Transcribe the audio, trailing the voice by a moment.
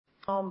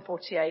Psalm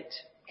 48.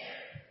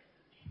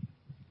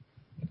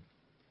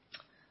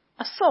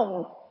 A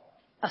song,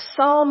 a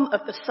psalm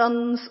of the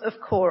sons of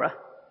Korah.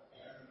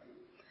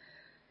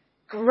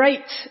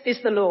 Great is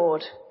the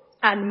Lord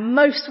and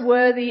most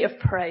worthy of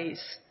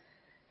praise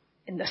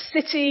in the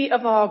city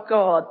of our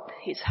God,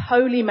 his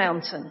holy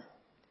mountain.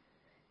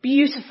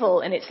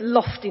 Beautiful in its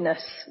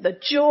loftiness, the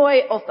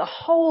joy of the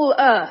whole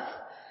earth.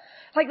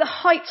 Like the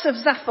heights of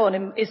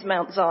Zaphon is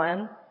Mount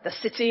Zion, the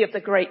city of the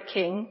great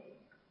king.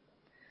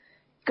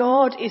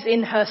 God is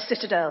in her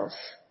citadels.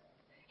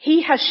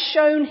 He has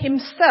shown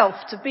himself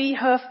to be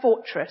her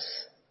fortress.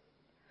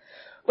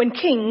 When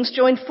kings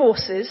joined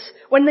forces,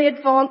 when they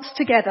advanced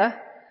together,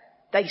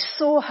 they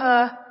saw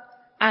her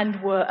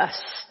and were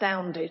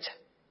astounded.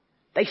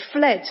 They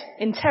fled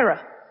in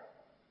terror.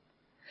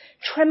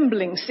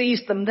 Trembling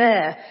seized them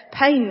there,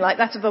 pain like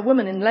that of a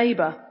woman in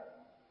labour.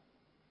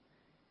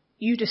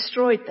 You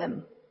destroyed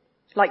them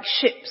like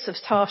ships of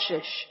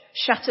Tarshish,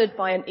 shattered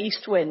by an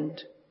east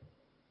wind.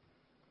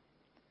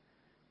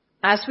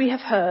 As we have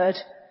heard,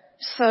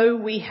 so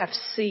we have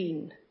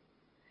seen.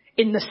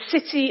 In the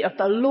city of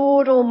the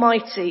Lord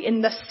Almighty, in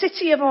the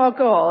city of our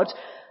God,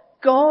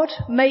 God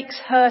makes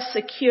her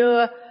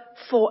secure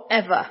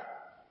forever.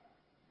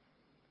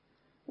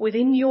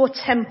 Within your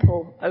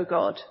temple, O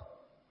God,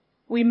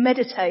 we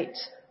meditate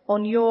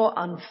on your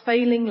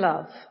unfailing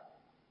love.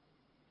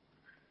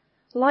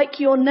 Like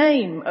your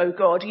name, O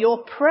God,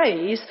 your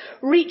praise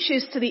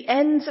reaches to the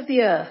ends of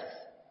the earth.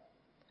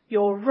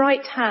 Your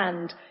right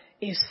hand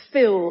is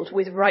filled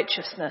with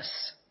righteousness.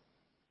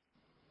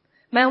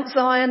 Mount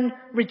Zion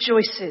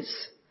rejoices.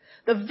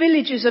 The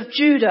villages of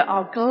Judah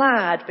are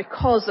glad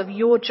because of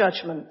your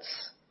judgments.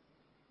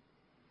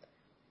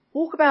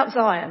 Walk about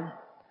Zion.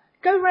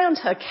 Go round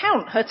her,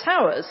 count her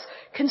towers.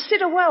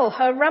 Consider well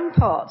her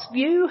ramparts,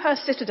 view her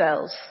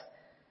citadels,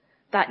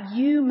 that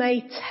you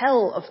may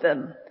tell of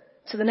them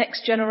to the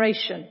next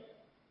generation.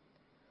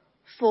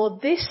 For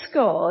this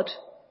God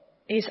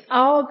is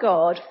our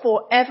God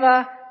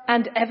forever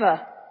and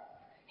ever.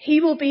 He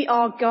will be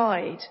our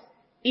guide,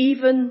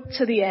 even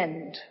to the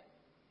end.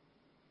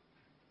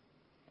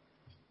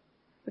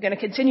 We're going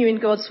to continue in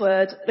God's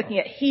Word, looking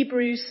at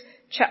Hebrews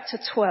chapter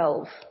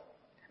 12,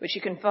 which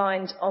you can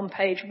find on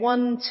page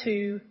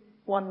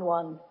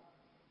 1211.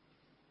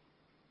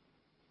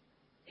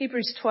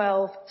 Hebrews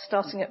 12,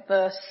 starting at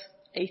verse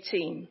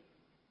 18.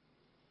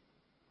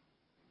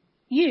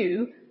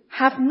 You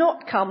have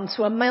not come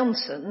to a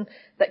mountain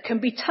that can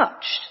be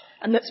touched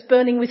and that's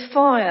burning with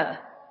fire,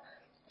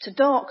 to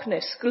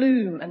darkness,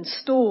 gloom and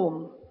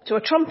storm, to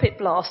a trumpet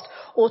blast,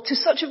 or to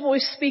such a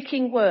voice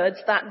speaking words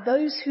that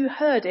those who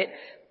heard it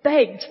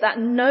begged that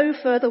no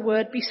further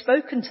word be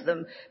spoken to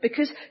them,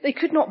 because they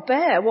could not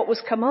bear what was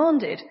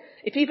commanded.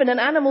 If even an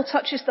animal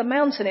touches the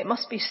mountain, it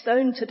must be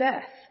stoned to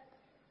death.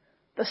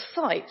 The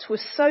sight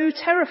was so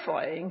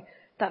terrifying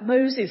that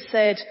Moses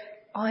said,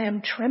 I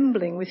am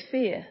trembling with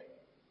fear.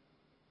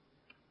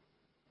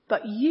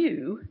 But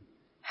you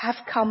have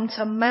come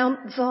to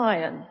Mount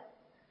Zion,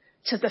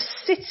 to the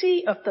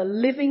city of the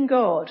living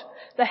God,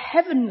 the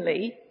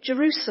heavenly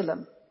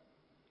Jerusalem.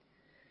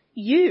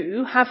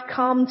 You have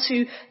come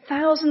to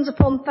thousands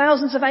upon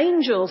thousands of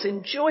angels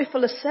in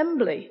joyful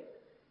assembly,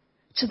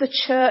 to the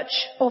church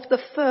of the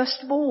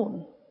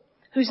firstborn,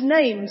 whose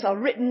names are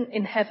written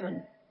in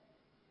heaven.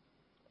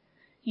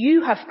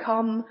 You have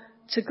come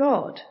to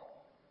God,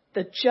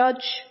 the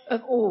judge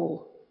of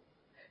all,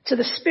 to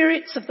the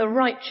spirits of the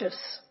righteous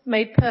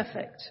made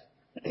perfect,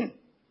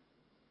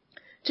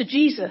 to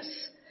Jesus,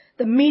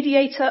 the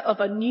mediator of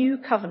a new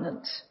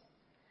covenant,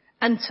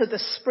 and to the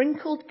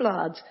sprinkled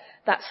blood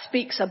that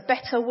speaks a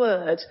better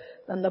word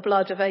than the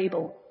blood of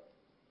Abel.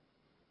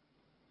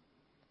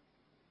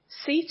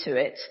 See to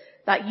it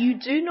that you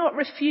do not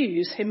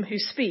refuse him who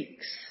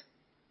speaks.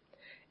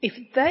 If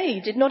they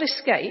did not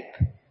escape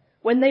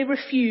when they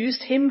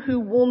refused him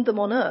who warned them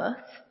on earth,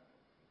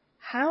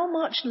 how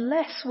much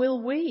less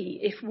will we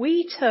if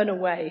we turn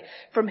away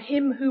from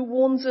him who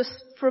warns us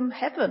from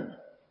heaven?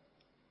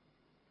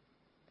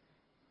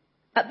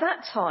 At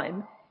that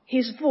time,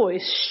 his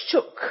voice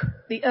shook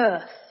the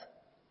earth.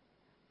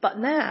 But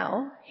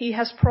now he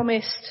has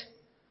promised,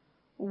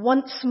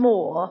 once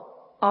more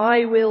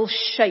I will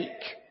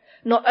shake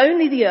not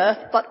only the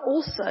earth, but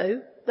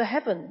also the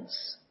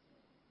heavens.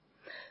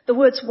 The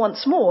words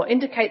once more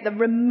indicate the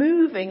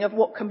removing of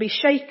what can be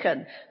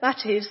shaken,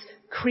 that is,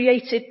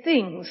 created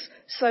things,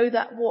 so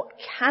that what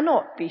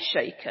cannot be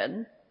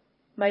shaken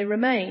may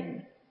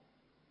remain.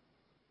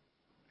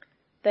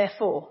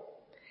 Therefore,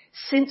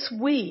 since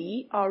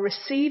we are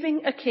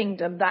receiving a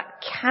kingdom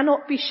that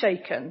cannot be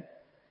shaken,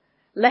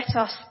 let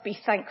us be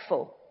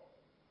thankful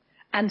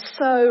and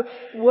so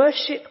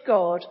worship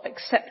God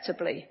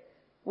acceptably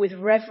with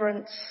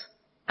reverence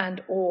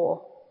and awe.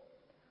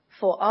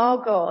 For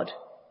our God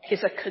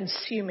is a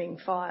consuming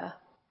fire.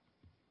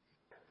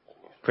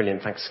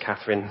 Brilliant. Thanks,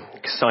 Catherine.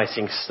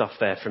 Exciting stuff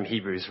there from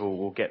Hebrews.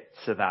 We'll get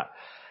to that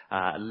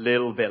a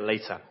little bit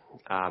later.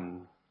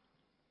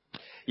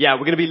 We're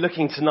going to be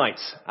looking tonight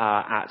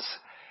at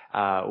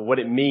what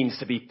it means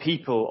to be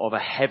people of a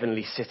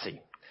heavenly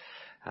city.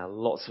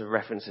 Lots of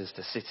references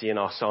to city in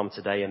our psalm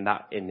today, and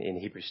that in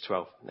Hebrews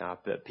 12.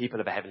 But people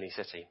of a heavenly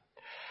city.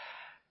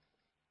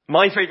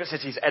 My favourite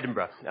city is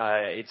Edinburgh.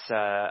 It's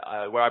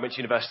where I went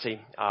to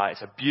university.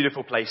 It's a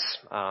beautiful place.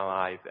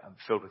 I'm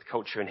filled with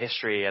culture and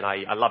history, and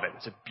I love it.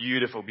 It's a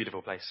beautiful,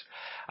 beautiful place.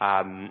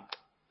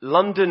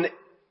 London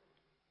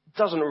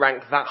doesn't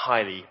rank that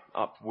highly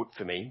up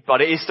for me,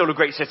 but it is still a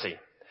great city.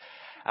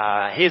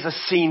 Here's a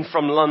scene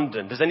from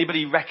London. Does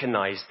anybody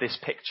recognise this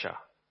picture?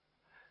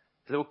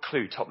 A little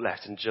clue, top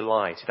left, in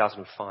July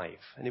 2005.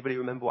 Anybody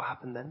remember what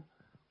happened then?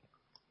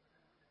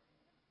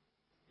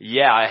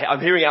 Yeah,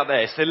 I'm hearing out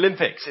there. It's the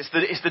Olympics.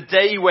 It's the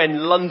day when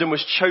London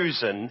was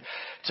chosen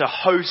to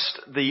host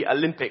the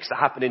Olympics that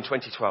happened in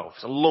 2012.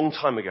 It's a long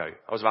time ago.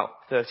 I was about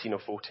 13 or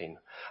 14.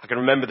 I can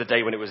remember the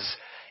day when it was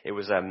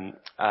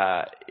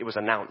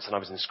announced and I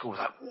was in school. I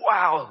was like,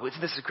 wow,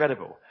 this is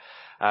incredible.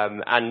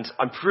 And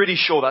I'm pretty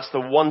sure that's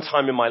the one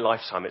time in my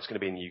lifetime it's going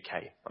to be in the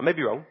UK. I may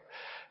be wrong.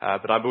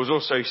 But I was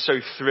also so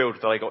thrilled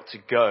that I got to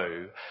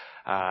go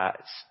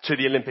to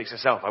the Olympics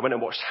itself. I went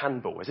and watched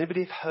handball. Has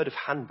anybody heard of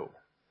handball?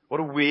 What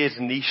a weird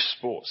niche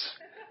sport.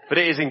 But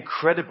it is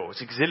incredible.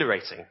 It's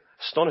exhilarating,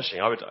 astonishing.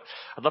 I'd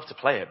love to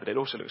play it, but it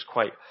also looks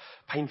quite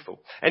painful.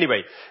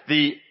 Anyway,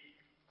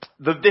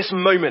 this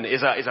moment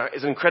is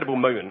an incredible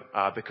moment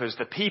because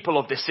the people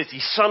of this city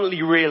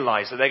suddenly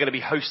realize that they're going to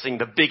be hosting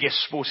the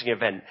biggest sporting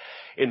event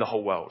in the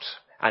whole world.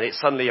 And it's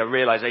suddenly a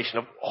realization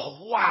of,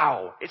 oh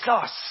wow, it's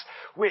us.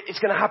 It's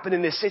going to happen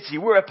in this city.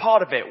 We're a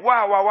part of it.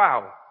 Wow, wow,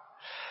 wow.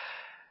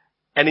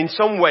 And in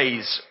some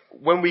ways,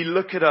 when we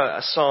look at a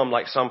psalm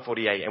like Psalm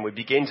 48 and we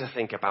begin to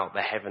think about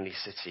the heavenly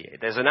city,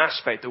 there's an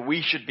aspect that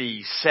we should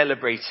be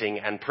celebrating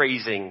and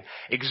praising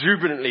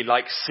exuberantly,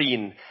 like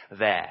seen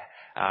there,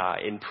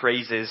 in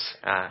praises,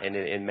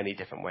 in many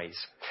different ways.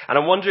 And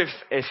I wonder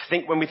if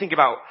when we think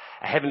about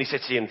a heavenly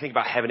city and think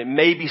about heaven, it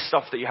may be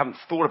stuff that you haven't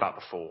thought about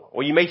before.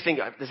 Or you may think,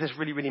 does this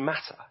really, really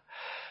matter?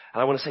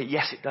 And I want to say,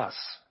 yes, it does.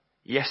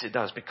 Yes, it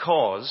does.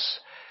 Because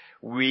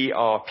we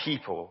are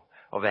people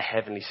of a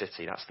heavenly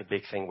city. That's the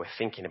big thing we're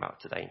thinking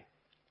about today.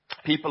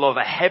 People of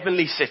a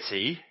heavenly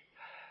city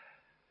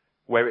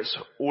where it's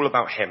all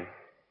about Him.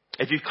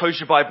 If you've closed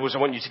your Bibles, I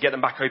want you to get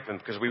them back open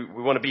because we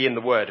want to be in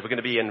the Word. We're going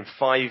to be in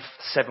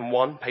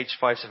 571, page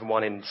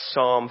 571 in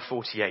Psalm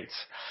 48.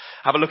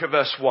 Have a look at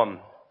verse 1.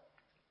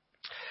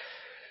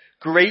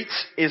 Great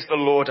is the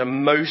Lord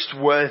and most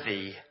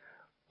worthy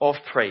of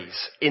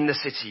praise in the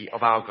city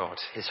of our God,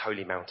 His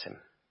holy mountain.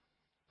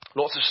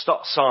 Lots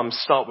of psalms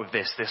start with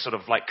this sort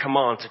of like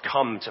command to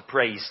come, to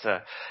praise,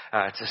 to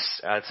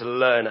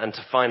learn and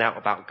to find out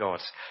about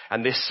God.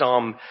 And this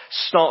psalm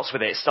starts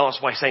with it. It starts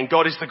by saying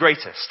God is the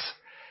greatest.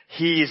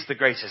 He is the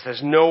greatest.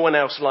 There's no one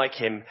else like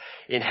Him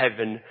in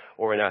heaven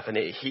or in earth. And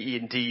He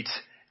indeed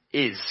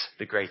is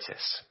the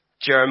greatest.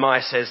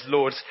 Jeremiah says,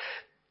 Lord,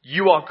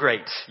 you are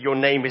great. Your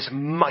name is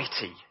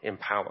mighty in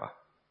power.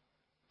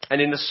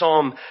 And in the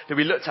psalm that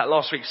we looked at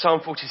last week,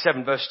 Psalm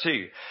 47 verse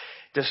 2,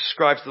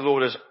 describes the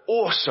Lord as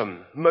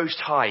awesome, most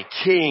high,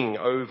 king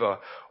over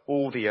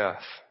all the earth.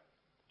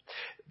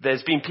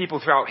 There's been people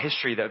throughout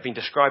history that have been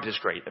described as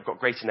great. They've got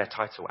great in their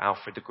title.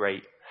 Alfred the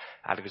Great,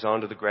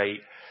 Alexander the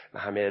Great,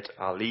 Muhammad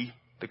Ali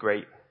the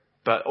Great.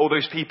 But all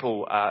those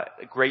people,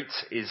 great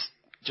is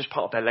just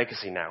part of their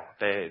legacy now.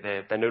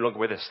 They're no longer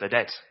with us. They're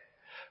dead.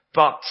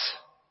 But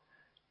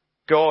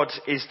God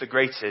is the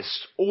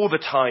greatest all the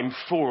time,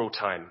 for all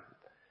time.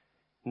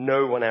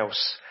 No one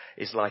else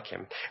is like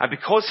Him. And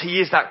because He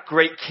is that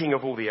great King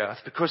of all the earth,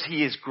 because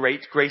He is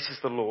great, great is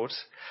the Lord,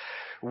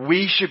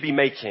 we should be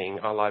making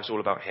our lives all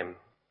about Him.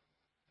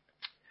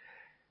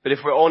 But if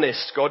we're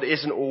honest, God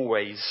isn't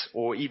always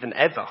or even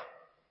ever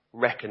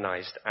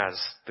recognized as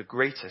the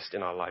greatest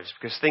in our lives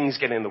because things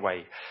get in the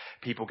way.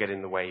 People get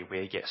in the way.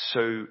 We get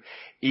so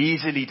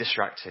easily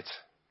distracted.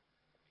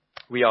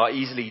 We are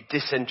easily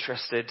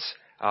disinterested.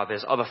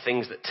 There's other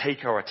things that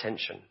take our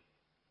attention.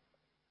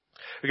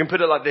 We can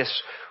put it like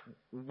this.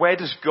 Where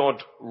does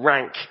God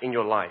rank in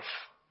your life?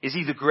 Is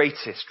He the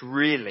greatest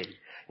really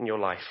in your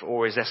life?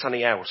 Or is there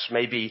something else?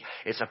 Maybe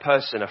it's a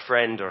person, a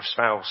friend or a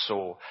spouse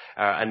or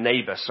a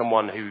neighbor,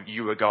 someone who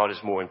you regard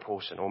as more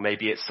important. Or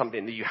maybe it's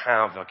something that you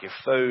have like your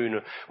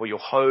phone or your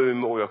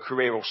home or your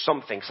career or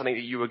something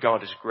that you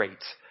regard as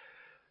great.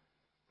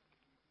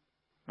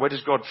 Where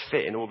does God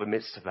fit in all the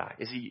midst of that?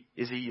 Is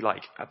he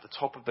like at the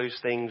top of those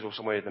things or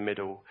somewhere in the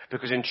middle?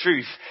 Because in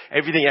truth,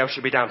 everything else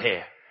should be down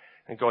here.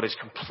 And God is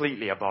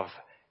completely above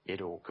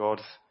it all.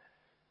 God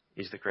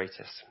is the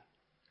greatest.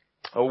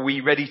 Are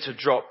we ready to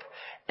drop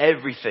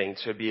everything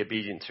to be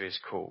obedient to His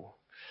call?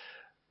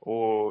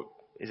 Or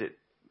is it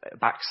a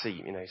back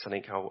seat,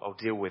 something I'll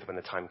deal with when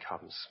the time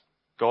comes?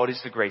 God is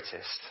the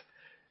greatest.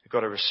 We've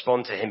got to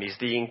respond to Him. He's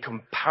the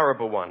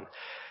incomparable one,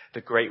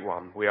 the great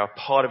one. We are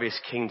part of His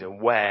kingdom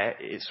where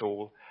it's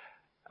all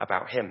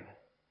about Him.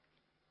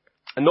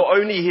 And not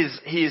only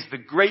He is the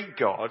great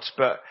God,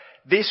 but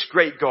this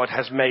great God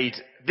has made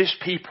this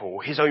people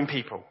His own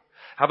people.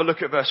 Have a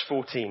look at verse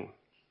 14.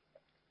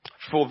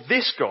 For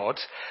this God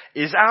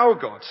is our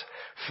God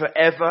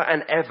forever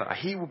and ever.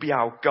 He will be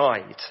our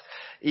guide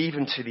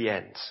even to the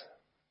end.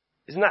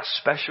 Isn't that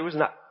special? Isn't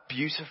that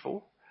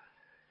beautiful?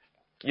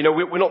 You know,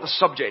 we're not the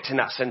subject in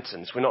that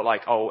sentence. We're not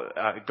like,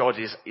 God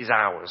is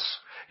ours,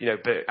 you know,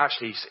 but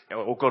actually,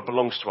 or God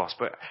belongs to us.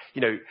 But,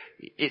 you know,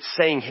 it's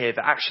saying here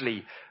that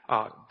actually,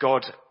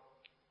 God,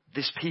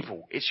 this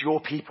people, it's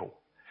your people.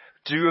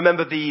 Do you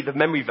remember the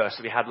memory verse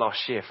that we had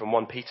last year from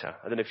 1 Peter?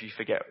 I don't know if you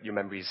forget your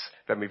memory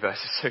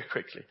verses so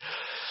quickly.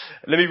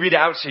 Let me read it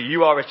out to you.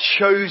 You are a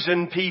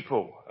chosen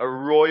people, a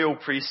royal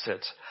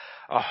priesthood,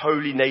 a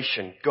holy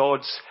nation,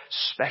 God's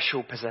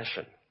special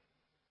possession.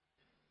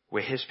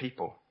 We're his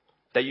people,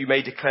 that you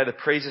may declare the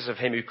praises of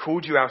him who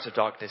called you out of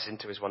darkness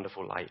into his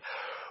wonderful light.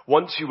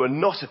 Once you were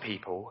not a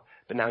people,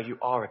 but now you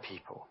are a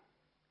people.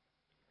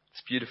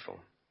 It's beautiful.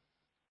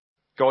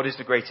 God is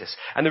the greatest.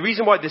 And the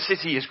reason why the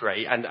city is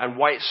great and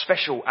why it's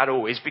special at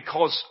all is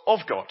because of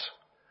God.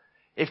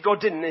 If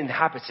God didn't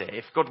inhabit it,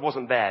 if God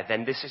wasn't there,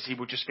 then this city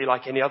would just be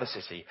like any other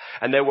city.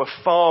 And there were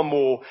far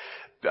more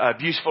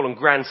beautiful and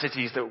grand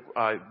cities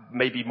that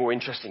may be more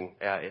interesting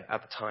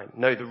at the time.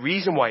 No, the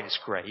reason why it's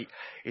great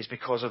is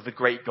because of the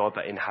great God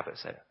that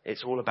inhabits it.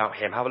 It's all about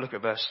him. Have a look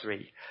at verse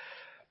 3.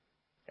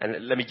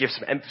 And let me give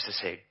some emphasis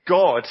here.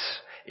 God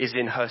is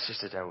in her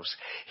citadels.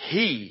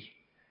 He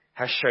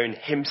has shown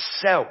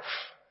himself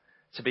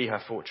to be her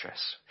fortress.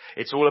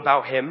 It's all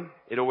about him.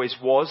 It always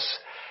was,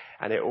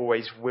 and it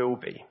always will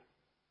be.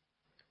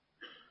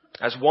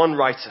 As one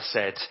writer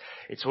said,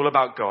 it's all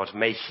about God.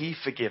 May he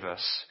forgive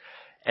us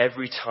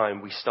every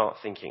time we start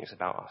thinking it's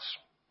about us.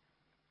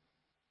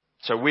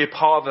 So we're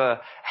part of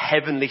a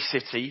heavenly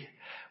city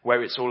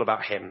where it's all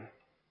about him,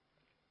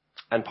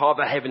 and part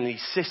of a heavenly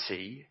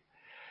city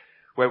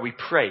where we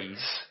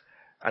praise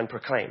and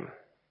proclaim.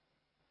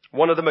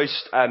 One of the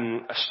most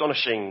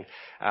astonishing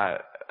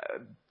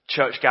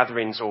church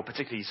gatherings, or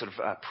particularly sort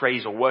of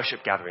praise or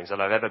worship gatherings that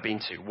I've ever been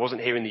to,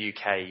 wasn't here in the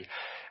UK,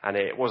 and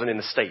it wasn't in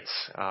the States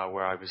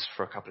where I was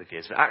for a couple of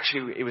years. But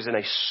actually, it was in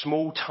a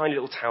small, tiny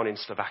little town in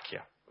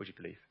Slovakia. Would you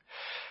believe?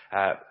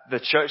 The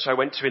church I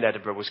went to in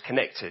Edinburgh was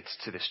connected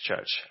to this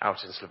church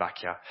out in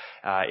Slovakia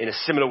in a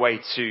similar way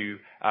to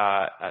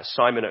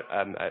Simon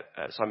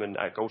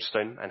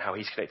Goldstone and how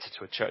he's connected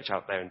to a church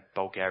out there in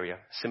Bulgaria.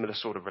 Similar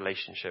sort of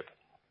relationship.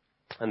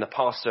 And the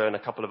pastor and a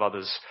couple of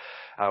others,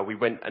 we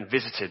went and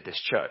visited this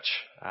church,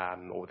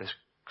 or this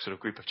sort of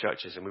group of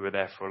churches, and we were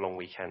there for a long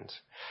weekend.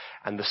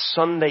 And the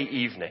Sunday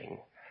evening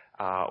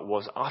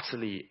was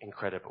utterly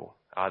incredible.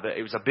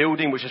 It was a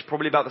building which is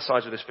probably about the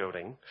size of this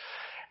building,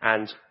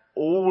 and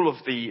all of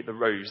the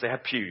rows, they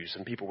had pews,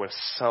 and people were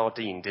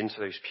sardined into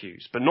those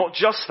pews. But not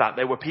just that,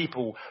 there were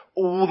people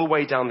all the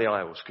way down the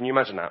aisles. Can you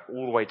imagine that?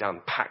 All the way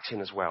down, packed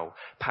in as well,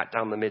 packed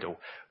down the middle.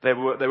 There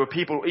were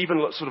people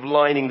even sort of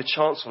lining the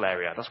chancel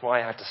area. That's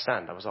why I had to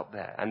stand. I was up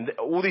there. And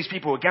all these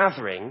people were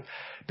gathering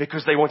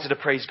because they wanted to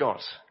praise God.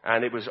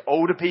 And it was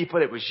older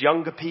people, it was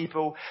younger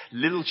people,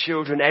 little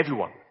children,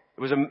 everyone.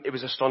 It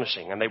was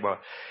astonishing. And they were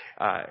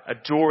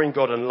adoring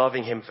God and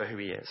loving him for who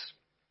he is.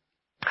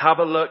 Have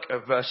a look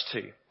at verse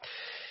 2.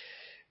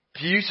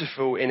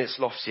 Beautiful in its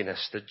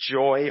loftiness, the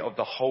joy of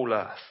the whole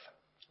earth.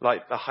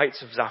 Like the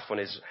heights of Zaphon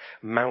is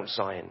Mount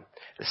Zion,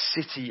 the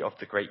city of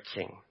the great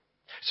king.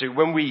 So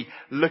when we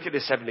look at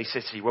this heavenly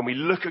city, when we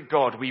look at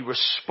God, we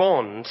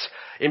respond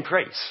in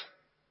praise.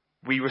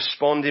 We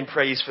respond in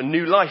praise for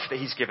new life that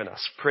he's given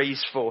us.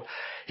 Praise for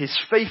his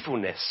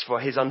faithfulness,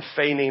 for his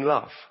unfailing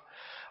love,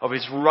 of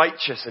his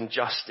righteous and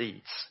just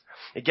deeds.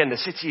 Again, the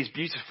city is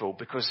beautiful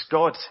because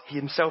God, he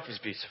himself is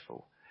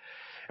beautiful.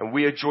 And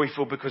we are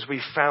joyful because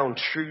we found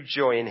true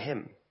joy in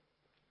him.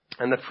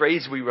 And the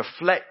praise we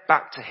reflect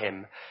back to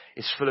him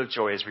is full of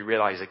joy as we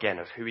realize again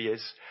of who he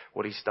is,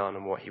 what he's done,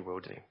 and what he will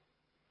do.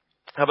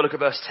 Have a look at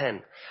verse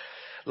 10.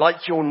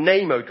 Like your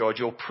name, O God,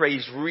 your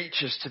praise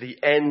reaches to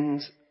the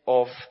end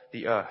of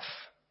the earth.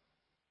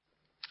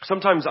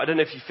 Sometimes, I don't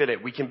know if you feel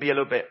it, we can be a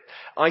little bit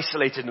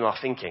isolated in our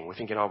thinking. We're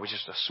thinking, we're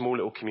just a small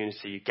little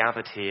community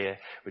gathered here,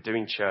 we're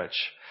doing church.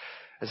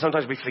 And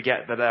sometimes we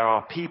forget that there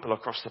are people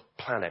across the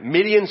planet.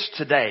 Millions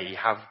today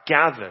have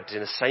gathered in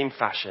the same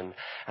fashion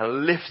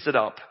and lifted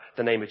up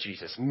the name of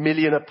Jesus.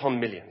 Million upon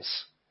millions.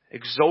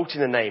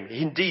 Exalting the name.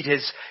 Indeed,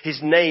 his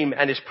name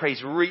and his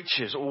praise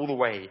reaches all the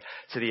way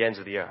to the ends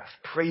of the earth.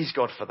 Praise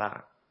God for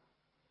that.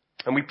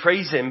 And we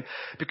praise him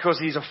because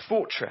he's a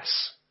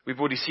fortress. We've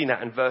already seen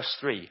that in verse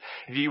 3.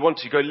 If you want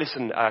to, go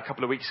listen a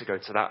couple of weeks ago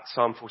to that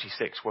Psalm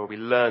 46 where we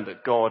learned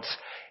that God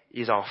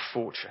is our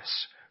fortress.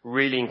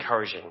 Really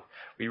encouraging.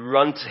 We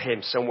run to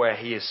him somewhere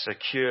he is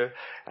secure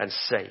and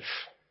safe.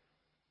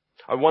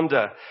 I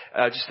wonder,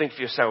 just think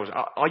for yourselves,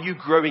 are you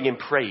growing in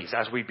praise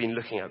as we've been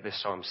looking at this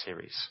Psalm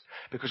series?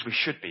 Because we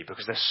should be,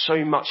 because there's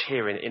so much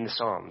here in the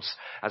Psalms,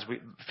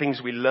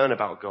 things we learn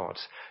about God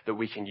that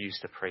we can use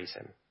to praise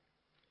him.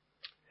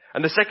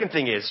 And the second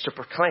thing is to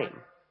proclaim.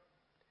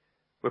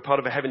 We're part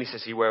of a heavenly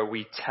city where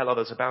we tell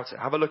others about it.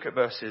 Have a look at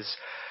verses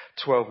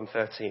 12 and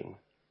 13.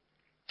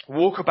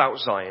 Walk about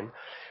Zion,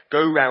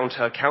 go round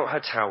her, count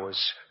her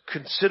towers,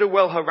 Consider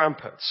well her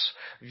ramparts,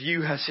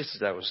 view her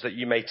citadels, that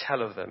you may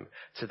tell of them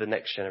to the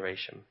next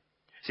generation.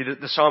 See,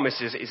 the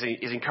psalmist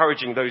is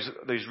encouraging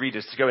those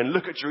readers to go and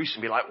look at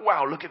Jerusalem and be like,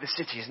 wow, look at the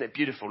city, isn't it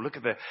beautiful? Look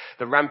at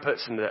the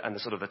ramparts and the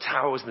sort of the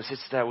towers and the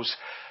citadels.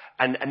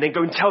 And then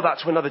go and tell that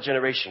to another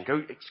generation.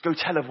 Go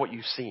tell of what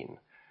you've seen.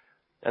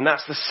 And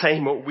that's the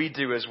same what we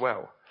do as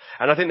well.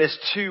 And I think there's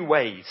two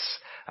ways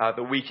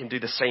that we can do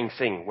the same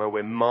thing where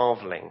we're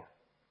marveling.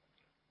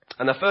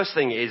 And the first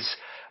thing is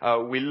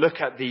we look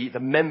at the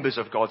members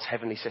of God's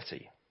heavenly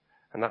city.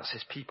 And that's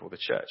his people, the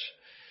church.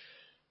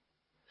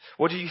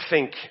 What do you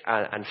think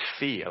and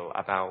feel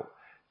about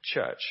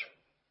church?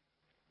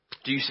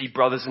 Do you see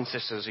brothers and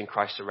sisters in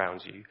Christ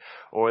around you?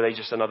 Or are they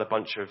just another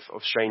bunch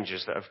of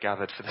strangers that have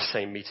gathered for the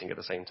same meeting at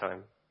the same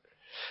time?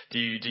 Do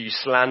you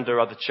slander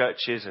other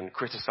churches and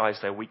criticize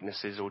their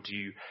weaknesses? Or do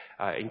you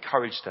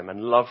encourage them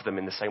and love them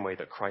in the same way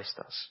that Christ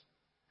does?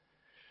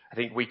 I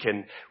think we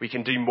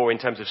can do more in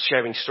terms of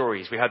sharing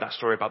stories. We heard that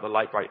story about the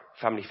Lightbright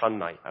Family Fun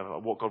Night,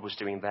 what God was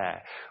doing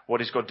there. What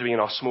is God doing in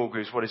our small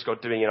groups? What is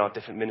God doing in our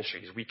different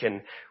ministries? We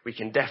can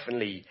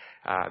definitely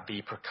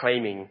be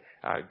proclaiming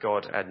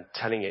God and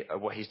telling it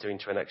what he's doing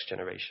to our next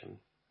generation.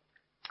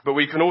 But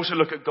we can also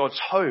look at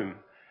God's home,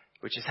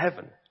 which is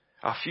heaven,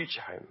 our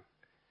future home.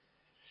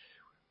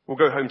 We'll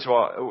go home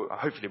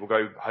hopefully we'll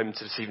go home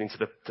to this evening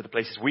to the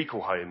places we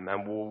call home,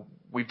 and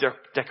we've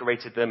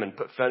decorated them and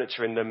put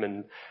furniture in them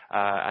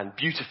and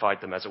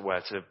beautified them, as it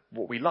were, to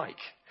what we like.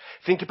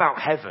 Think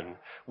about heaven,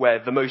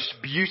 where the most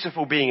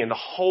beautiful being in the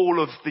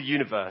whole of the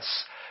universe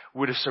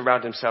would have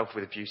surrounded himself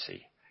with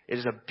beauty. It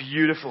is a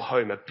beautiful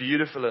home, a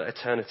beautiful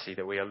eternity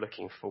that we are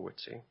looking forward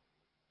to.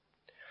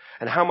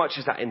 And how much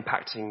is that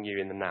impacting you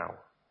in the now?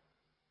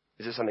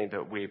 Is it something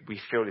that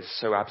we feel is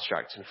so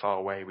abstract and far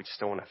away, we just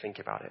don't want to think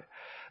about it?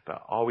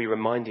 But are we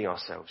reminding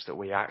ourselves that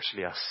we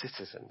actually are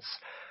citizens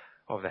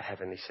of the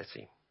heavenly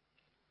city?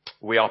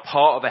 We are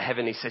part of a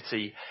heavenly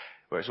city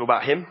where it's all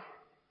about him,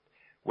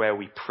 where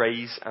we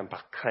praise and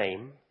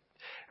proclaim.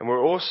 And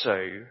we're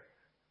also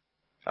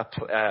a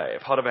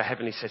part of a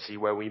heavenly city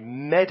where we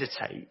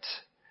meditate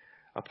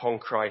upon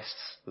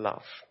Christ's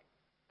love.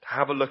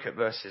 Have a look at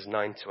verses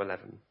 9 to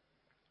 11.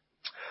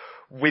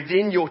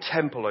 Within your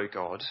temple, O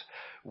God,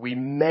 we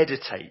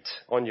meditate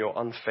on your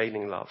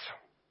unfailing love.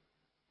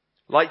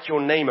 Like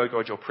your name, O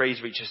God, your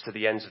praise reaches to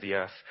the ends of the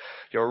earth.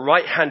 Your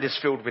right hand is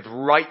filled with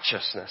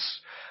righteousness.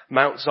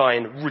 Mount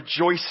Zion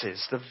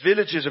rejoices. The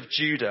villages of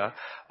Judah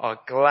are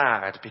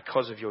glad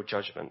because of your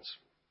judgment.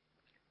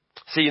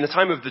 See, in the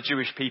time of the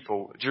Jewish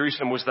people,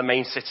 Jerusalem was the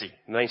main city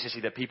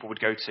that people would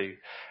go to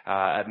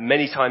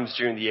many times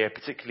during the year,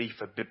 particularly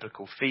for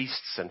biblical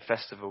feasts and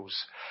festivals.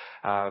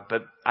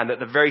 And at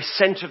the very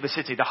center of the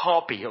city, the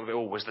heartbeat of it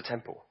all was the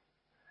temple.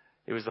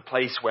 It was the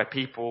place where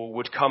people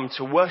would come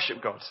to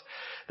worship God,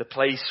 the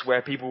place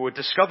where people would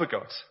discover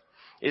God.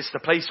 It's the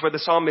place where the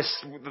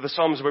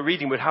Psalms we're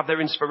reading would have their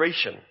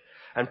inspiration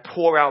and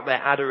pour out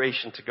their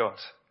adoration to God.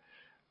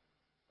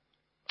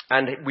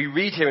 And we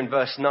read here in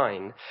verse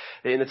 9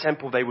 that in the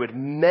temple they would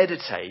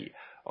meditate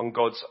on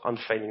God's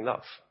unfailing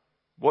love.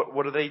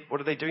 What are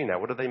they doing there?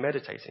 What are they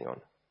meditating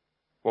on?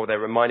 Well, they're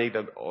reminding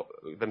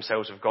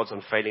themselves of God's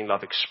unfailing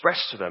love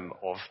expressed to them,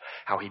 of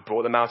how he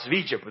brought them out of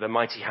Egypt with a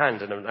mighty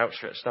hand and an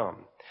outstretched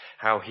arm,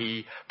 how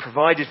he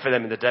provided for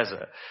them in the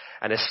desert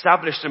and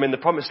established them in the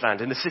promised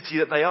land, in the city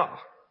that they are.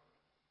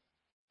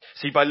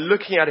 See, by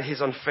looking at his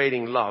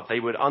unfailing love,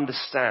 they would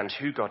understand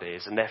who God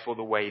is and therefore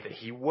the way that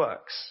he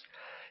works,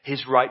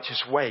 his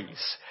righteous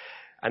ways,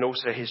 and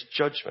also his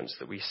judgments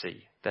that we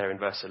see there in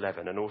verse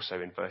 11 and also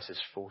in verses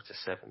 4 to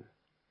 7.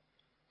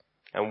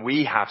 And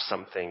we have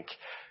something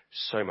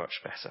so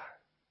much better.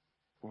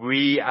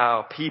 We,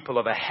 our people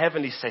of a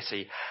heavenly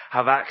city,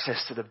 have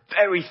access to the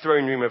very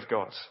throne room of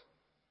God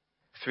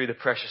through the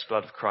precious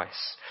blood of Christ.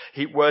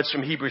 Words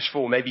from Hebrews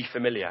 4 may be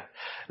familiar.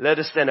 Let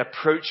us then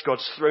approach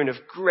God's throne of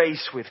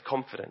grace with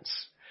confidence,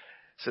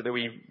 so that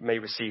we may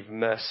receive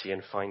mercy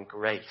and find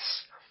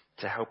grace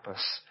to help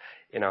us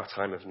in our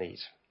time of need.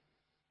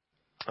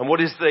 And what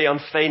is the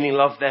unfailing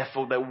love,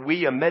 therefore, that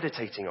we are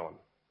meditating on?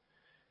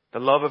 The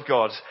love of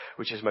God,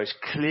 which is most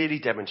clearly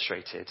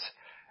demonstrated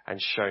and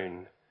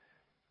shown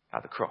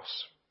at the cross.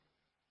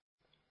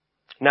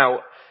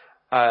 Now,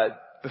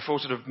 before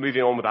sort of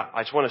moving on with that,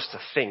 I just want us to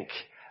think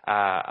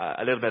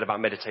a little bit about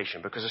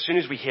meditation, because as soon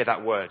as we hear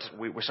that word,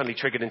 we're suddenly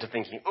triggered into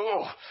thinking,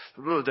 I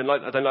don't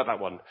like that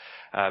one.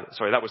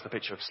 Sorry, that was the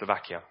picture of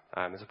Slovakia.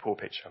 It's a poor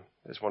picture.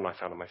 There's one I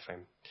found on my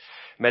phone.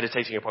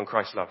 Meditating upon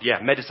Christ's love.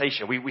 Yeah,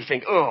 meditation. We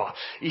think,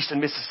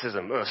 Eastern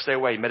mysticism. Stay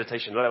away,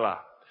 meditation, la la la.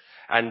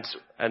 And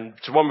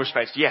to one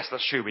respect, yes,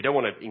 that's true. We don't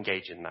want to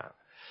engage in that.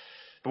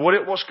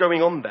 But what's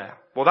going on there?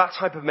 Well, that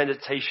type of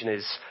meditation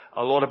is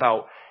a lot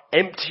about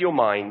empty your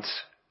mind,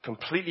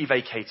 completely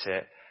vacate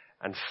it,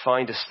 and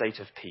find a state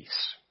of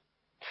peace.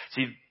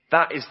 See,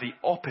 that is the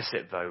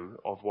opposite, though,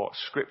 of what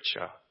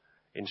Scripture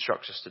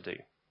instructs us to do.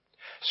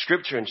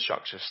 Scripture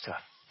instructs us to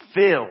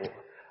fill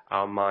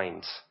our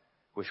minds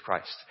with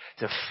Christ,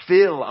 to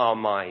fill our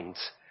minds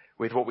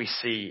with what we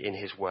see in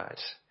his word,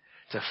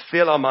 to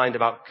fill our mind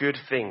about good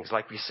things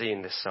like we see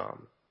in this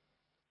psalm.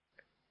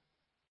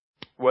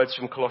 Words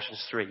from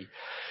Colossians 3.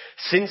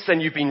 Since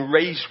then you've been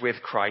raised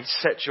with Christ,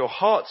 set your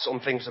hearts on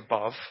things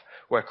above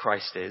where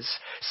Christ is.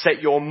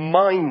 Set your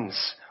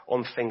minds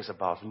on things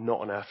above,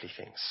 not on earthly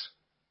things.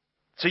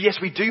 So yes,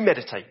 we do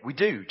meditate. We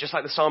do, just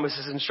like the psalmist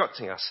is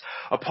instructing us,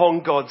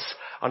 upon God's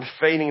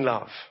unfailing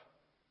love.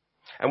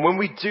 And when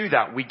we do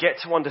that, we get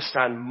to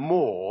understand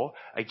more,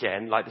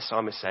 again, like the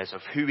psalmist says,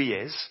 of who he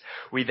is.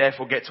 We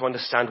therefore get to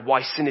understand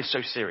why sin is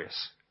so serious.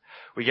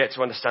 We get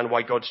to understand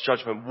why God's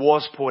judgment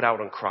was poured out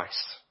on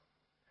Christ.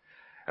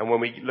 And when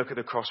we look at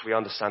the cross, we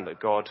understand that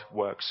God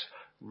works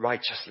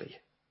righteously.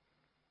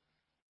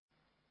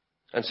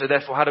 And so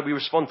therefore, how do we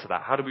respond to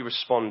that? How do we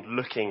respond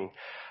looking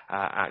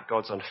at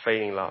God's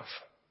unfailing love?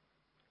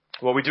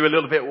 Well, we do a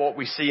little bit what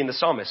we see in the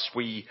psalmist.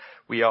 We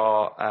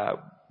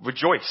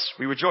rejoice.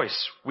 We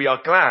rejoice. We are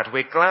glad.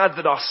 We're glad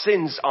that our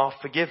sins are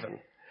forgiven.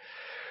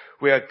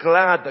 We are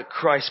glad that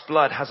Christ's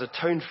blood has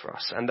atoned for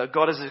us and that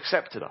God has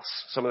accepted us.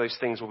 Some of those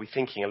things we'll be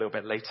thinking a little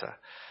bit later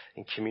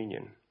in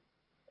communion.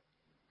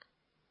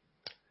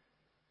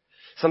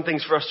 Some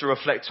things for us to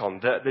reflect on.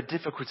 The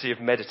difficulty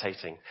of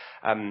meditating.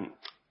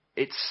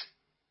 It's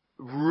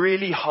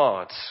really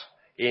hard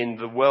in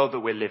the world that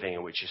we're living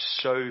in, which is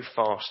so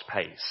fast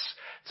paced,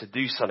 to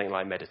do something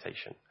like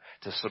meditation,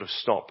 to sort of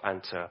stop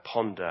and to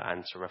ponder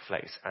and to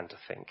reflect and to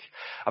think.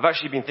 I've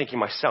actually been thinking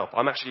myself,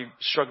 I'm actually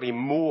struggling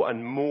more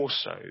and more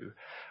so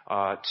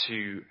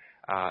to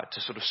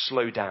sort of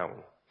slow down,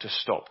 to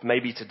stop,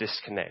 maybe to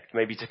disconnect,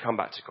 maybe to come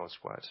back to God's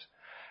word.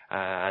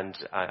 And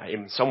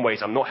in some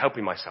ways, I'm not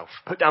helping myself.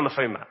 Put down the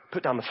phone, Matt.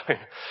 Put down the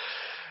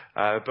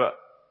phone. But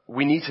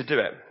we need to do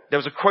it. There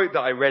was a quote that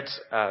I read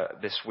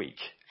this week,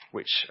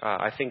 which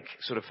I think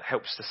sort of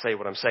helps to say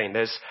what I'm saying.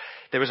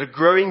 There is a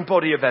growing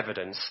body of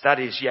evidence that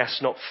is, yes,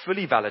 not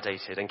fully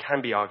validated and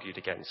can be argued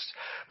against,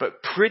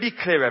 but pretty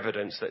clear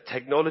evidence that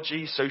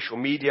technology, social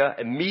media,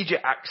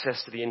 immediate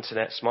access to the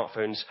internet,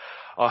 smartphones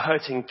are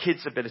hurting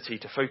kids' ability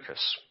to focus,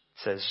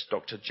 says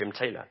Dr. Jim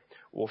Taylor,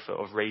 author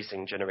of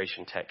Raising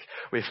Generation Tech.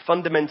 We're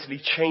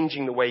fundamentally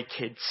changing the way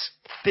kids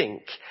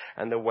think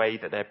and the way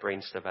that their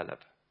brains develop.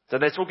 So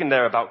they're talking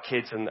there about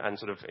kids and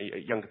sort of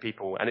younger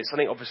people, and it's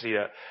something obviously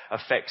that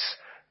affects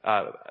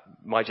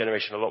my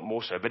generation a lot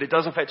more so, but it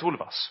does affect all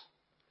of us.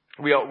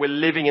 We're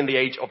living in the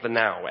age of the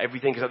now.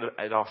 Everything is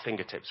at our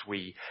fingertips.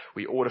 We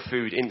order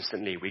food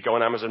instantly. We go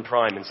on Amazon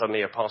Prime and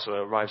suddenly a parcel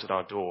arrives at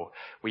our door.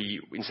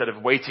 Instead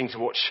of waiting to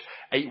watch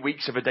 8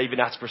 weeks of a David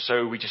Attenborough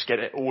show, we just get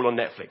it all on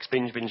Netflix.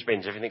 Binge.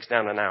 Everything's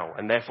down and now.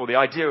 And therefore the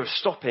idea of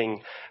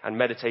stopping and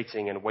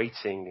meditating and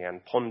waiting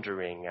and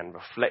pondering and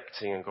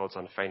reflecting on God's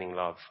unfailing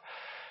love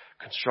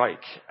can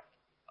strike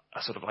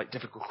a sort of like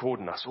difficult chord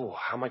in us. Oh,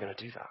 how am I going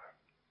to do that?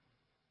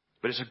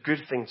 But it's a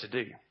good thing to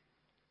do.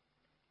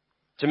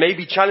 So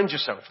maybe challenge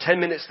yourself 10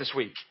 minutes this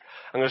week.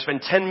 I'm going to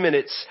spend 10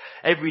 minutes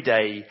every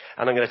day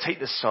and I'm going to take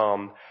this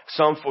Psalm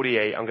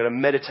 48. I'm going to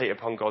meditate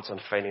upon God's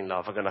unfailing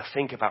love. I'm going to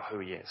think about who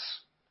he is.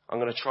 I'm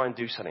going to try and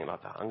do something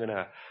like that. I'm going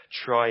to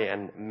try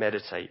and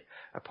meditate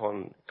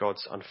upon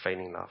God's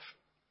unfailing love.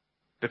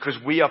 Because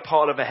we are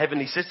part of a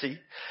heavenly city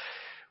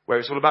where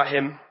it's all about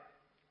him,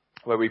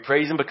 where we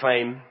praise and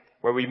proclaim,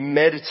 where we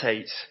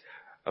meditate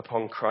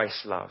upon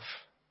Christ's love.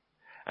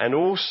 And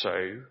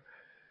also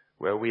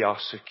where we are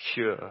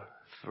secure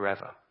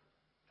forever.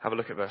 Have a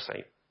look at verse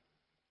 8.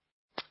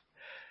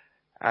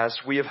 As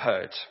we have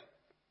heard,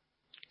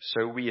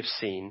 so we have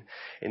seen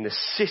in the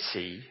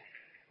city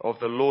of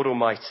the Lord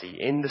Almighty,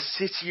 in the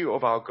city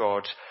of our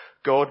God,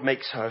 God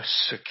makes her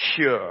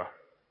secure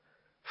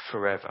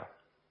forever.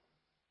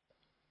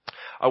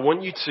 I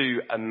want you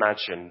to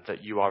imagine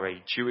that you are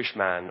a Jewish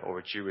man or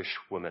a Jewish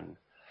woman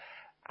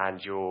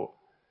and you're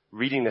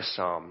reading this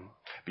psalm,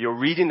 but you're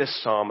reading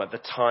this psalm at the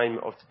time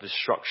of the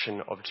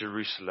destruction of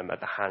Jerusalem at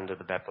the hand of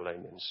the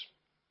Babylonians.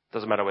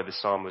 Doesn't matter whether the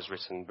psalm was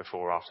written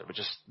before or after, but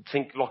just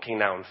think, locking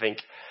now and think,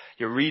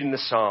 you're reading the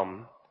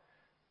psalm,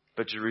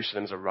 but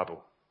Jerusalem's a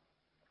rubble.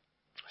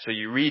 So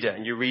you read it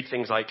and you read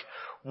things like,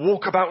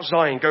 walk about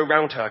Zion, go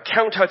round her,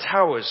 count her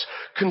towers,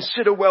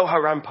 consider well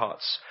her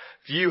ramparts,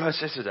 view her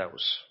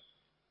citadels.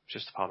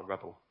 Just a pile of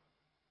rubble.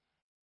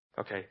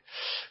 Okay.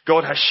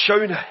 God has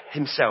shown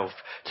himself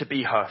to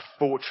be her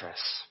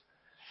fortress.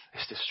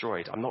 It's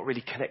destroyed. I'm not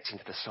really connecting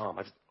to the psalm.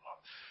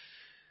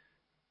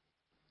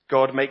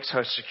 God makes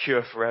her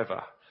secure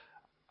forever.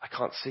 I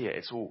can't see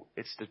it.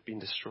 It's been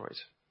destroyed.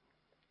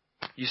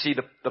 You see,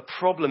 the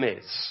problem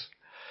is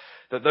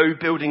that though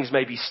buildings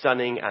may be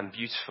stunning and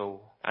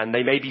beautiful, and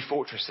they may be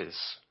fortresses,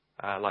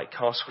 like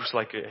castles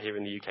like here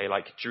in the UK,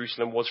 like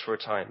Jerusalem was for a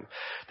time,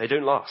 they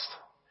don't last.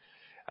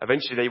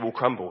 Eventually they will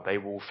crumble. They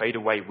will fade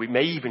away. We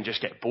may even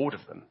just get bored of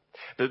them.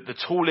 The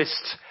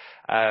tallest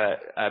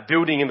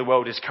building in the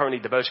world is currently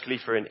the Burj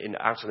Khalifa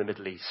out in the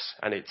Middle East.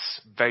 And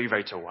it's very,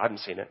 very tall. I haven't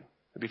seen it.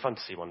 It'd be fun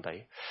to see one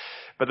day.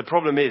 But the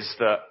problem is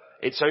that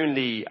it's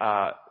only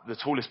the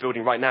tallest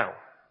building right now.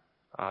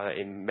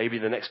 In maybe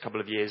the next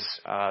couple of years,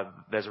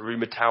 there's a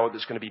rumored tower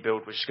that's going to be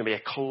built, which is going to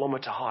be 1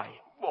 kilometer high.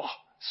 Whoa,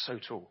 so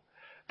tall.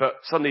 But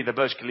suddenly the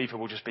Burj Khalifa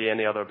will just be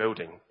any other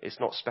building.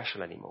 It's not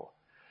special anymore.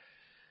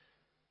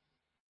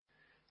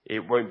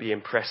 It won't be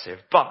impressive.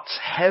 But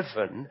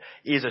heaven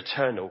is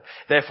eternal.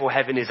 Therefore,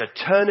 heaven is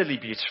eternally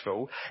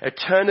beautiful,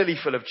 eternally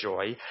full of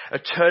joy,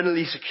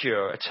 eternally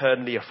secure,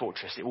 eternally a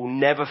fortress. It will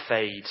never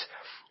fade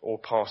or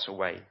pass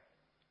away.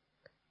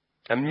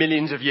 And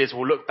millions of years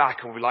we'll look back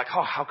and we'll be like,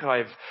 oh, how could I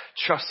have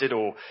trusted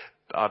or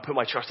put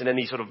my trust in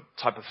any sort of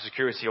type of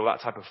security or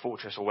that type of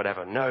fortress or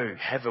whatever. No,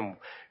 heaven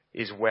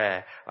is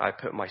where I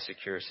put my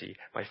security,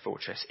 my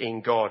fortress,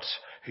 in God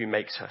who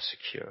makes her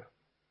secure.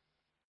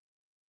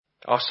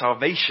 Our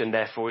salvation,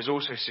 therefore, is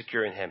also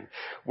secure in him.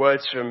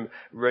 Words from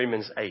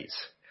Romans 8.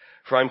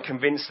 For I am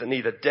convinced that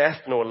neither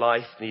death nor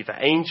life, neither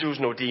angels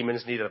nor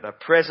demons, neither the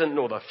present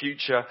nor the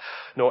future,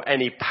 nor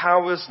any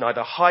powers,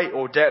 neither height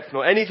or depth,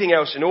 nor anything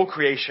else in all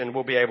creation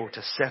will be able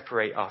to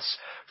separate us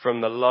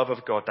from the love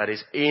of God that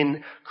is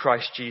in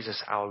Christ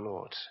Jesus our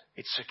Lord.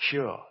 It's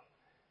secure.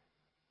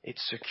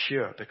 It's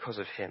secure because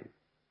of him.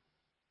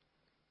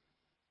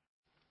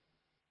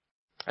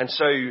 And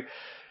so I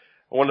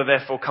want to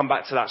therefore come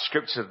back to that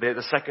scripture,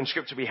 the second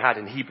scripture we had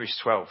in Hebrews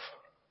 12.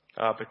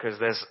 Because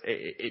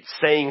it's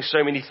saying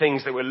so many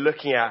things that we're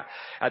looking at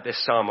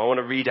this psalm. I want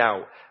to read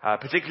out,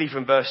 particularly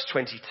from verse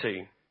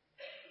 22.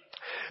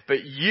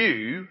 But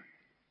you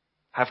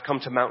have come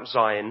to Mount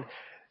Zion,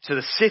 to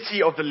the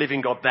city of the living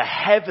God, the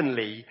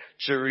heavenly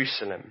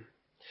Jerusalem.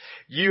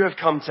 You have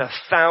come to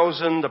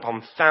thousands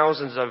upon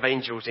thousands of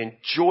angels in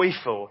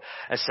joyful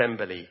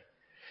assembly.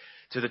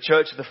 To the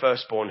church of the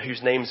firstborn,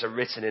 whose names are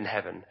written in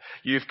heaven.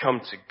 You've come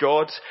to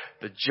God,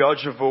 the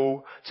judge of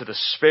all, to the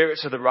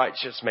spirits of the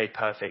righteous made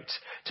perfect,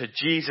 to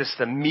Jesus,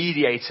 the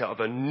mediator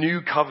of a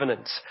new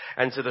covenant,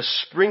 and to the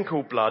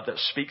sprinkled blood that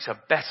speaks a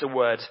better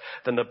word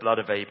than the blood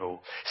of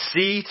Abel.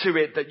 See to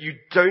it that you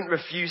don't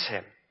refuse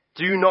him.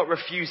 Do not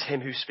refuse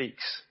him who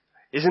speaks.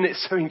 Isn't it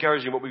so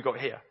encouraging what we've got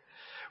here?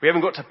 We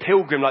haven't got to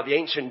pilgrim like the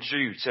ancient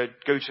Jew to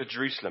go to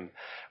Jerusalem.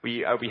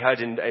 We heard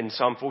in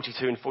Psalm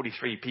 42 and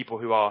 43 people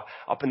who are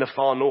up in the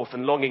far north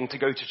and longing to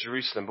go to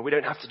Jerusalem, but we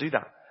don't have to do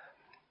that.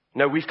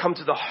 No, we've come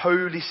to the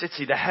holy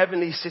city, the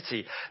heavenly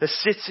city, the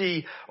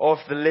city of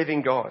the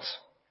living God.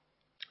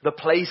 The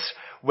place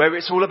where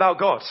it's all about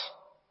God,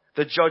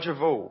 the judge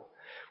of all,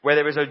 where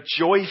there is a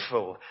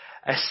joyful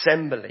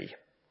assembly.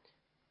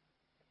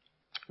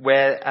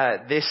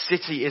 Where this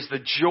city is the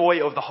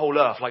joy of the whole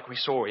earth, like we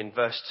saw in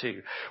verse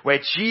 2. Where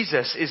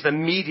Jesus is the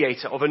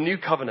mediator of a new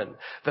covenant,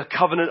 the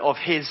covenant of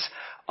his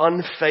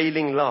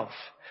unfailing love,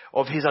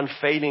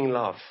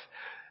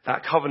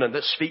 That covenant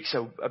that speaks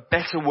a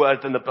better word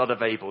than the blood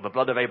of Abel,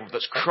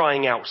 that's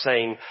crying out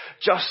saying,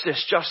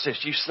 justice,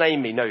 justice, you've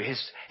slain me. No,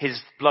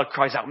 his blood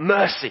cries out,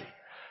 mercy,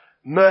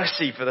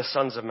 mercy for the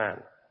sons of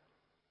man.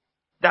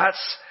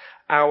 That's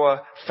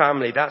our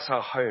family, that's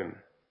our home.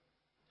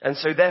 And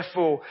so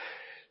therefore,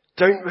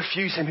 don't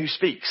refuse him who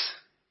speaks.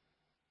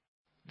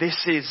 This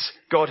is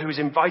God who is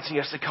inviting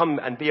us to come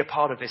and be a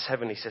part of this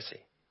heavenly city.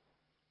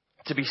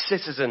 To be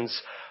citizens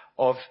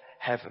of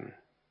heaven.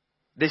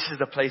 This is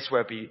the place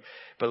where we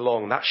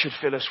belong. That should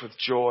fill us with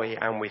joy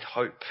and with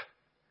hope.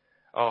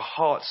 Our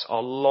hearts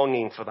are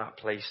longing for that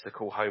place to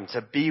call home.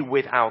 To be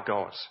with our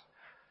God.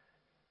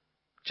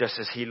 Just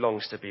as he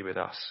longs to be with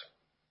us.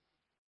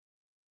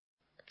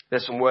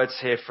 There's some words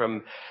here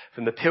from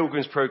the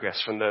Pilgrim's Progress,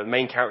 from the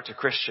main character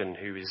Christian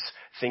who is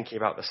thinking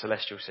about the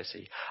celestial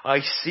city.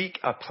 I seek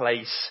a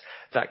place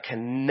that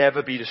can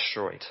never be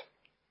destroyed.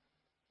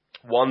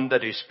 One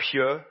that is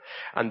pure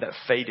and that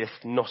fadeth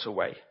not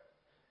away.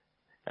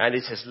 And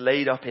it is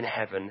laid up in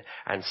heaven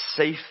and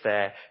safe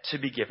there to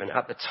be given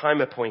at the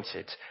time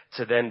appointed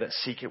to them that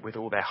seek it with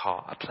all their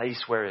heart. A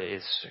place where it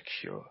is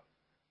secure.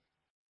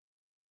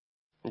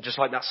 And just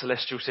like that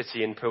celestial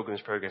city in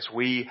Pilgrim's Progress,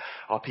 we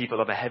are people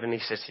of a heavenly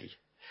city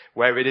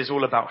where it is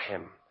all about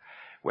him,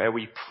 where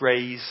we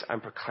praise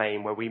and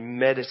proclaim, where we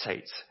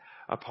meditate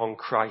upon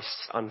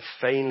Christ's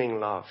unfailing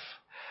love,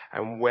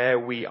 and where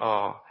we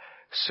are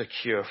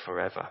secure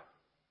forever.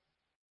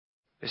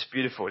 It's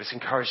beautiful. It's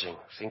encouraging.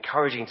 It's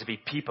encouraging to be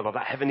people of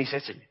that heavenly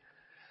city.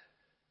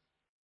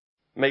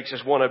 Makes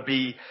us want to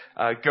be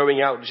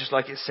going out, just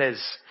like it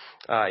says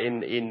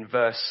in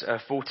verse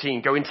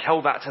 14. Go and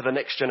tell that to the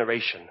next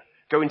generation.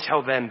 Go and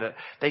tell them that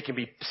they can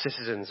be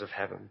citizens of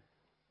heaven.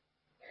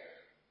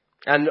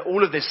 And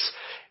all of this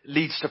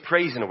leads to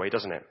praise in a way,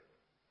 doesn't it?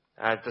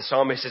 The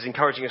psalmist is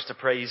encouraging us to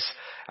praise,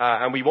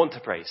 and we want to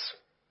praise.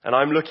 And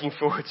I'm looking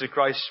forward to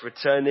Christ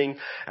returning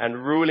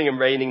and ruling and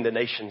reigning the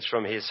nations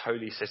from his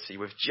holy city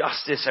with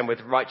justice and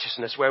with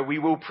righteousness, where we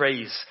will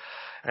praise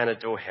and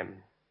adore him.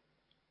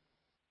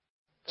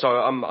 So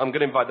I'm going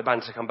to invite the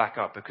band to come back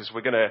up, because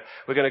we're going to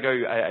go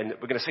and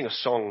we're going to sing a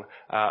song,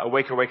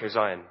 Awake, Awake, O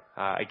Zion,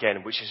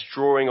 again, which is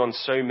drawing on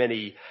so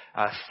many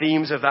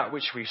themes of that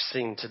which we've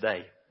seen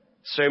today.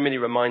 So many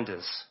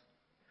reminders,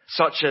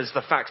 such as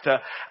the fact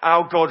that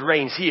our God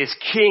reigns. He is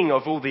King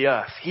of all the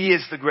earth. He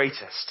is the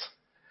greatest.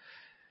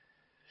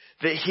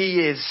 That he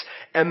is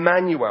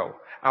Emmanuel.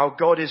 Our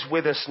God is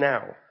with us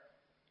now.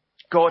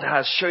 God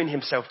has shown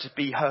himself to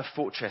be her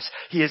fortress.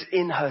 He is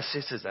in her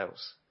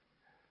citadels.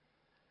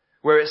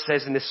 Where it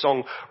says in this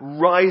song,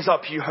 rise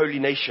up you holy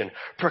nation,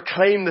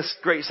 proclaim this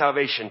great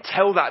salvation,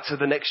 tell that to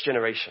the next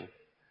generation.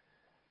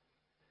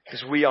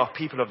 Because we are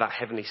people of that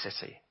heavenly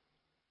city.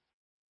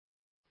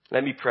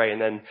 Let me pray,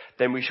 and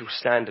then we shall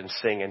stand and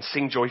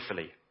sing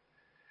joyfully.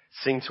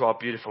 Sing to our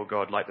beautiful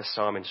God like the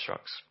psalm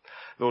instructs.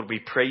 Lord, we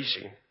praise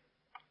you.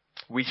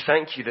 We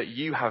thank you that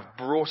you have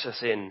brought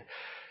us in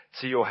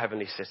to your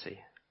heavenly city.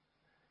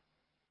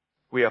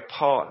 We are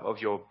part of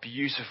your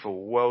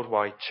beautiful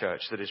worldwide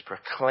church that is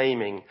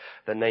proclaiming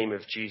the name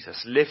of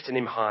Jesus, lifting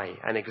him high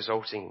and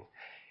exalting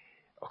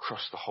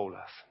across the whole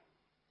earth.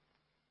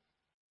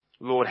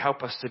 Lord,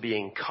 help us to be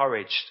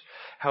encouraged.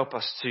 Help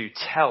us to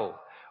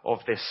tell of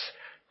this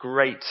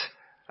great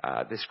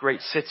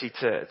city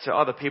to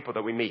other people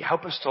that we meet.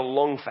 Help us to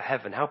long for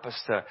heaven. Help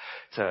us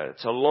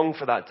to long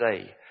for that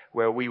day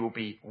where we will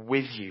be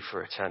with you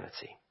for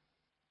eternity.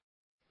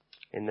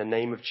 In the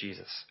name of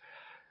Jesus,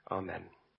 amen.